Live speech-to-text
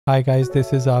Hi guys,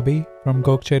 this is Abi from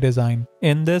Gokche Design.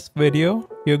 In this video,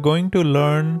 you're going to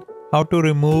learn how to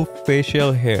remove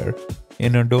facial hair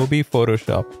in Adobe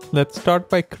Photoshop. Let's start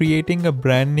by creating a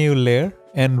brand new layer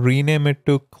and rename it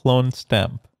to Clone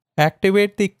Stamp.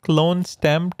 Activate the Clone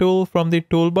Stamp tool from the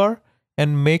toolbar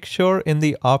and make sure in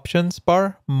the options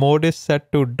bar, mode is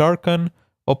set to darken,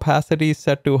 opacity is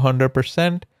set to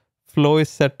 100%, flow is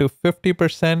set to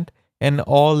 50%, and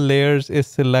all layers is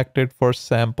selected for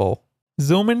sample.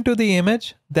 Zoom into the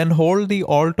image, then hold the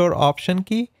Alt or Option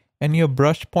key and your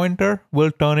brush pointer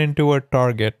will turn into a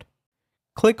target.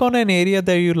 Click on an area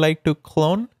that you like to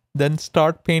clone, then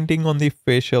start painting on the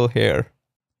facial hair.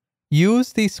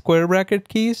 Use the square bracket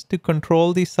keys to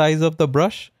control the size of the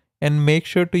brush and make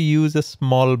sure to use a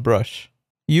small brush.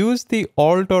 Use the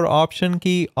Alt or Option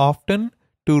key often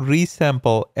to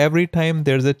resample every time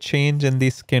there's a change in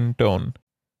the skin tone.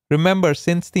 Remember,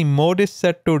 since the mode is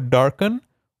set to darken,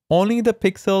 only the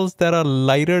pixels that are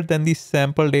lighter than the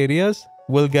sampled areas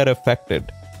will get affected.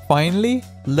 Finally,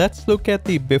 let's look at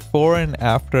the before and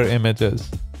after images.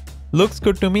 Looks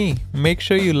good to me. Make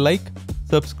sure you like,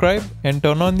 subscribe, and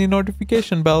turn on the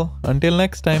notification bell. Until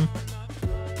next time.